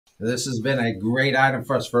This has been a great item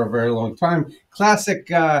for us for a very long time. Classic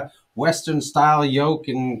Western style yoke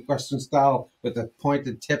and Western style with the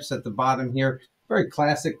pointed tips at the bottom here. Very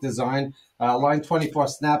classic design. Line 24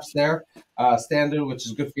 snaps there. Standard, which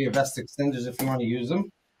is good for your vest extenders if you want to use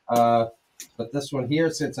them. But this one here,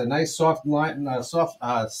 it's a nice soft line, soft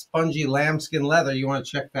spongy lambskin leather. You want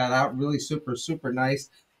to check that out. Really super, super nice.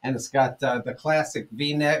 And it's got the classic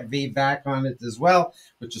V-neck, V-back on it as well,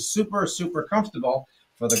 which is super, super comfortable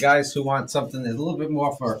for the guys who want something that's a little bit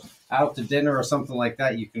more for out to dinner or something like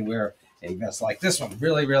that. You can wear a vest like this one.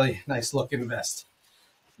 Really, really nice looking vest.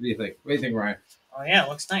 What do you think? What do you think, Ryan? Oh yeah, it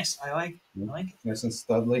looks nice. I like it. Nice and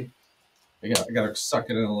studly. I got to suck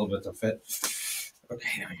it in a little bit to fit. Okay,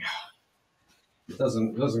 there we go. It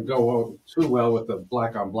doesn't go too well with the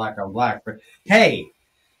black on black on black, but hey,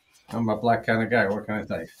 I'm a black kind of guy. What can I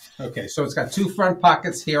tell you? Okay, so it's got two front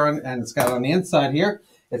pockets here, and it's got on the inside here,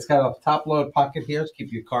 it's got a top load pocket here to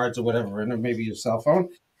keep your cards or whatever in, or maybe your cell phone,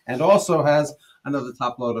 and also has another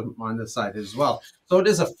top load on this side as well. So it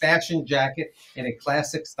is a fashion jacket in a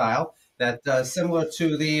classic style that similar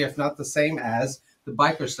to the, if not the same as, the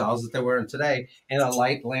biker styles that they're wearing today in a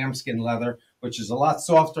light lambskin leather, which is a lot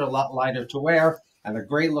softer, a lot lighter to wear, and a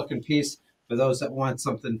great looking piece for those that want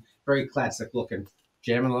something very classic looking.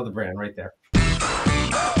 Jamin Leather brand right there.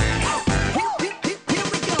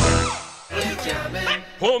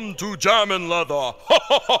 Come to Jamin Leather. Ha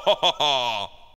ha ha ha ha.